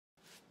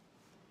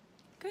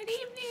Good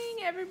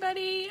evening,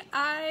 everybody.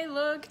 I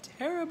look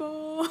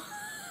terrible.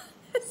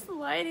 This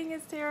lighting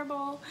is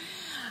terrible.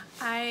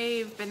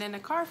 I've been in a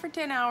car for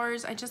 10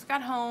 hours. I just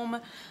got home,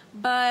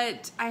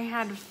 but I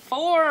had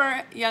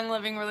 4 Young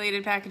Living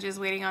related packages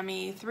waiting on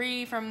me.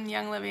 3 from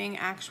Young Living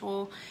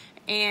actual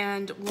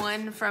and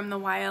 1 from the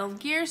Wild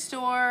Gear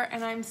store.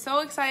 And I'm so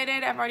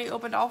excited. I've already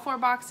opened all 4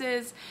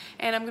 boxes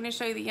and I'm gonna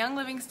show you the Young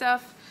Living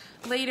stuff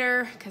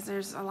later because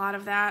there's a lot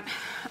of that.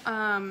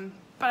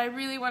 But I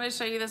really want to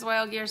show you this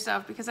Wild Gear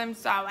stuff because I'm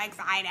so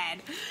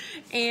excited.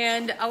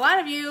 And a lot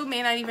of you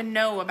may not even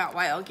know about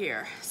Wild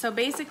Gear. So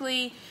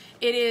basically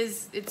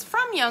it's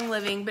from Young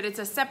Living, but it's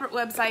a separate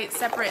website,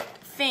 separate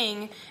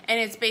thing. And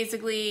it's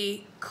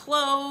basically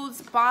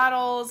clothes,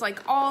 bottles,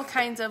 like all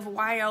kinds of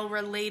wild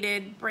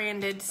related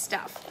branded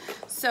stuff.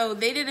 So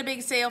they did a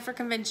big sale for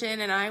convention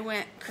and I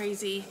went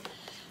crazy.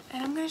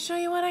 And I'm gonna show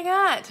you what I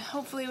got.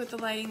 Hopefully with the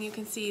lighting you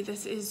can see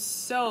this is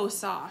so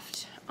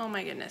soft. Oh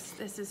my goodness,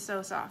 this is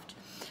so soft.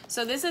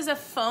 So this is a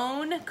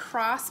phone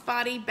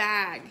crossbody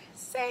bag.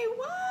 Say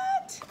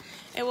what?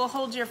 It will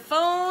hold your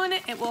phone,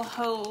 it will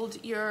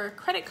hold your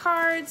credit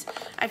cards.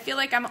 I feel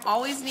like I'm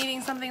always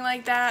needing something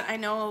like that. I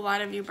know a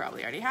lot of you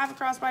probably already have a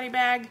crossbody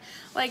bag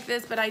like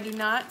this, but I do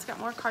not. It's got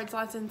more card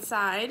slots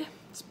inside.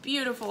 It's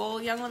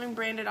beautiful, Young Living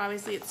branded,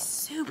 obviously. It's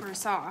super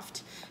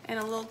soft and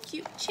a little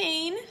cute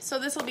chain. So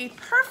this will be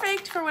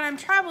perfect for when I'm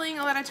traveling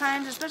a lot of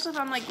times, especially if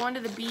I'm like going to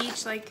the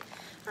beach. Like,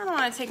 I don't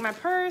want to take my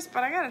purse,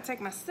 but I gotta take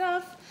my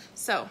stuff.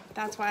 So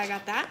that's why I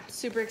got that.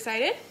 Super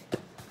excited.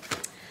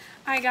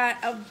 I got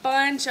a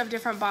bunch of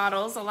different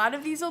bottles. A lot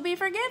of these will be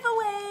for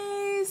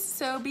giveaways,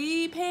 so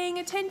be paying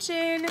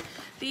attention.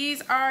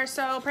 These are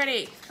so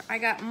pretty. I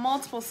got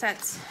multiple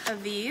sets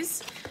of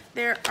these.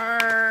 There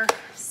are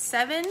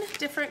 7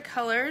 different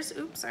colors.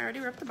 Oops, I already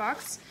ripped the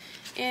box.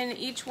 In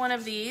each one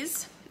of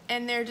these.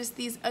 And they're just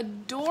these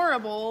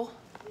adorable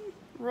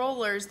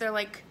rollers. They're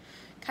like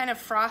kind of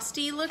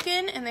frosty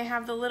looking, and they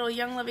have the little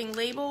Young Living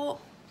label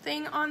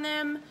thing on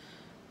them,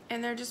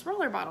 and they're just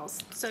roller bottles.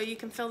 So you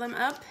can fill them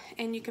up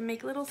and you can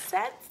make little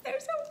sets. They're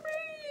so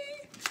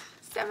pretty.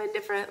 7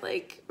 different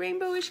like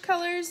rainbowish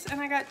colors, and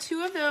I got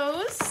 2 of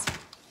those.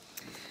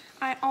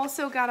 I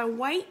also got a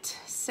white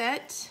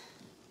set.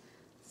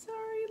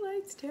 Sorry,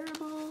 light's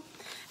terrible.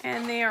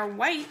 And they are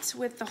white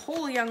with the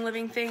whole Young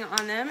Living thing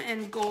on them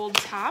and gold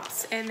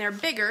tops, and they're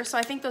bigger. So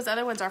I think those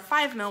other ones are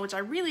 5 mil, which I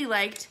really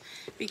liked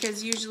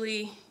because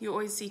usually you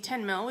always see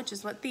 10 mil, which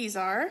is what these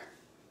are.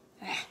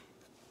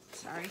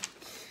 Sorry.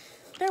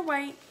 They're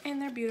white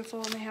and they're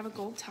beautiful and they have a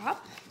gold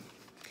top.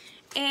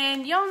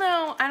 And y'all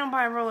know I don't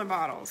buy roller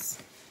bottles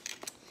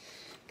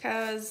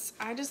because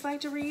I just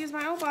like to reuse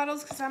my old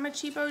bottles because I'm a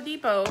cheapo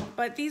depot.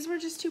 But these were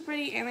just too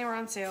pretty and they were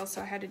on sale,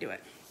 so I had to do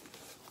it.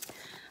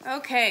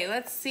 Okay,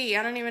 let's see.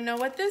 I don't even know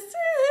what this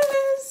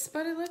is,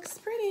 but it looks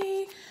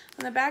pretty.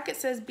 On the back it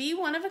says, be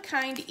one of a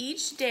kind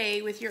each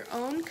day with your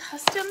own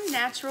custom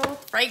natural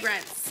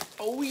fragrance.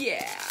 Oh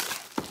yeah.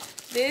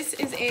 This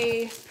is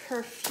a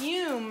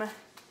perfume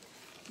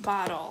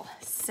bottle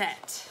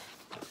set.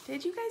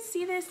 Did you guys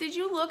see this? Did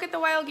you look at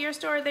the Wild Gear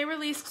store? They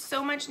released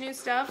so much new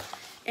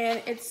stuff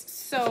and it's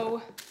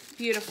so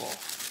beautiful.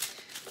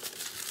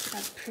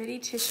 Got pretty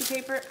tissue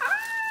paper.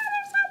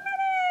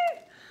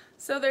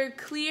 So they're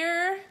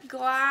clear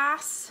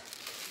glass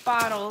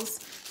bottles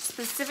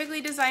specifically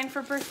designed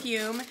for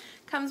perfume.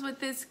 Comes with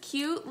this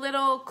cute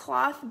little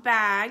cloth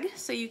bag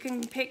so you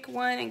can pick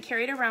one and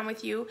carry it around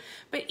with you.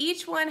 But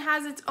each one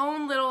has its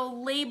own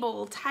little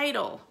label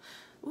title.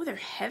 Ooh, they're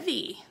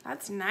heavy.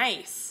 That's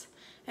nice.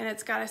 And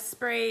it's got a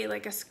spray,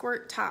 like a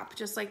squirt top,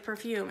 just like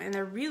perfume. And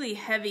they're really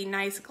heavy,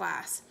 nice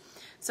glass.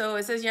 So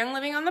it says Young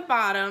Living on the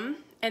bottom.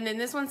 And then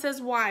this one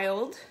says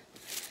Wild.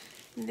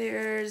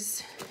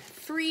 There's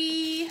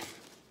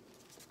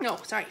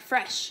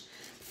Fresh.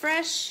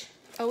 Fresh,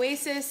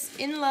 Oasis,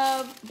 In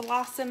Love,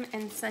 Blossom,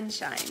 and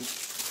Sunshine.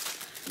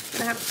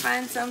 Gonna have to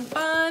find some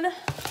fun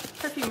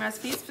perfume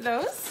recipes for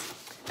those.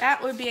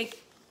 That would be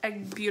a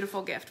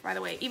beautiful gift, by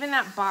the way. Even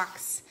that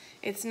box,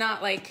 it's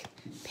not like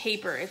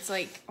paper. It's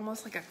like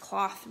almost like a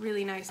cloth,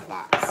 really nice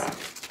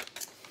box.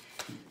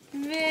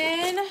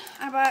 Then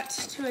I bought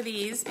 2 of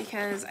these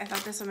because I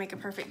thought this would make a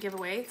perfect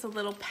giveaway. It's a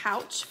little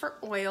pouch for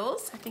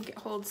oils. I think it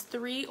holds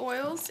 3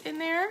 oils in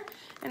there.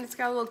 And it's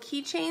got a little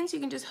keychain so you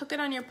can just hook it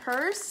on your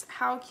purse.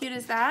 How cute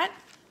is that?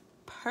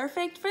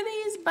 Perfect for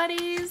these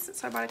buddies.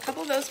 So I bought a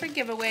couple of those for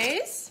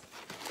giveaways.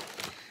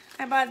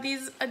 I bought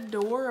these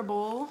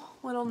adorable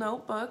little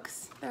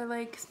notebooks. They're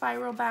like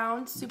spiral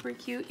bound, super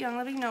cute Young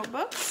Living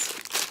notebooks.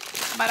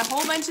 I bought a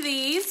whole bunch of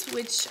these,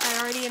 which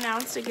I already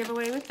announced a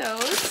giveaway with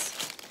those.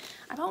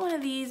 I bought one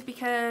of these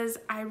because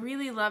I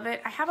really love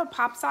it. I have a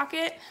pop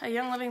socket, a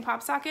Young Living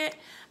pop socket,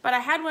 but I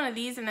had one of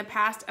these in the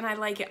past and I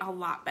like it a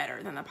lot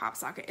better than the pop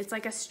socket. It's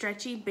like a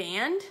stretchy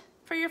band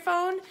for your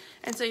phone,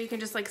 and so you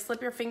can just like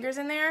slip your fingers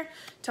in there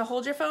to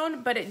hold your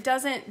phone, but it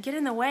doesn't get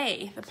in the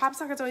way. The pop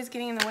socket's always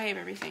getting in the way of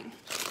everything.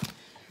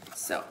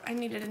 So I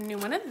needed a new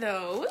one of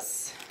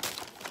those.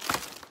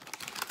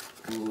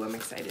 Ooh, I'm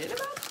excited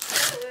about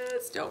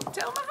this. Don't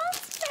tell my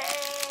husband.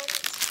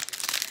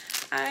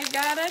 I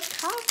got a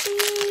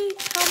coffee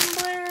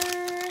tumbler.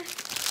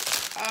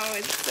 Oh,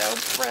 it's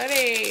so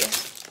pretty.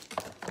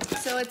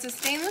 So it's a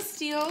stainless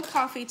steel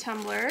coffee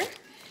tumbler,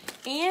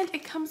 and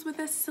it comes with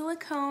a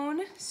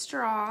silicone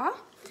straw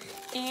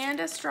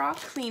and a straw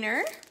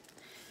cleaner.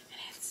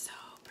 And it's so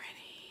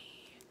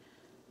pretty.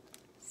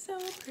 So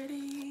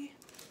pretty.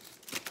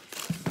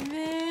 And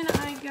then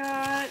I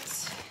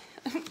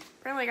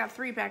got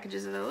 3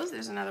 packages of those.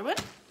 There's another one.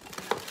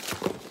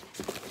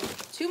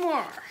 2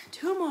 more.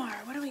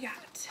 What do we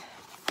got?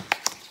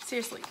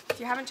 Seriously, if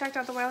you haven't checked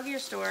out the Wild Gear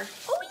store,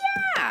 oh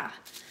yeah!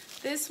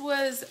 This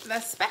was the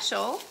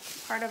special,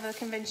 part of the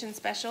convention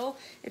special.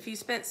 If you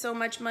spent so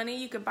much money,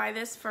 you could buy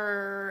this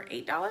for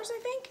 $8, I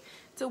think.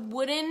 It's a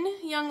wooden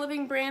Young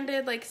Living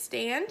branded like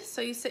stand.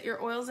 So you sit your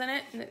oils in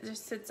it and it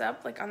just sits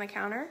up like on the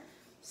counter.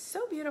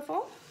 So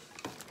beautiful.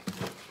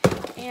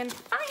 And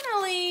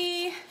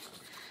finally,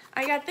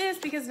 I got this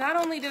because not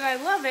only did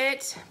I love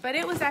it, but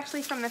it was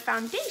actually from the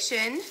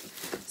foundation.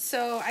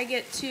 So I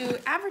get to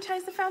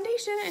advertise the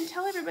foundation and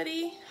tell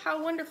everybody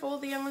how wonderful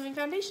the Young Living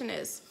Foundation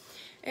is.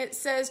 It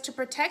says to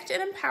protect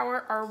and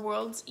empower our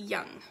world's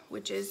young,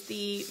 which is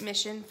the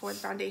mission for the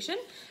foundation.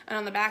 And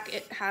on the back,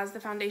 it has the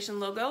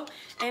foundation logo.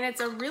 And it's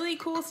a really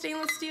cool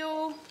stainless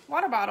steel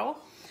water bottle.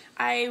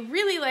 I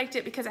really liked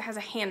it because it has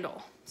a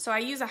handle. So I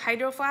use a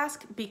Hydro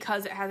Flask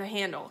because it has a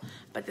handle,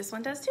 but this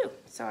one does too.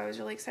 So I was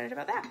really excited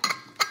about that.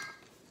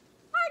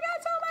 I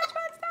got so much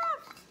fun stuff.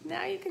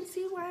 Now you can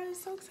see why I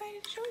was so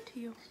excited to show it to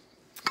you.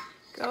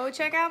 Go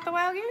check out the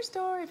Wild Gear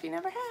store if you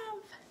never have.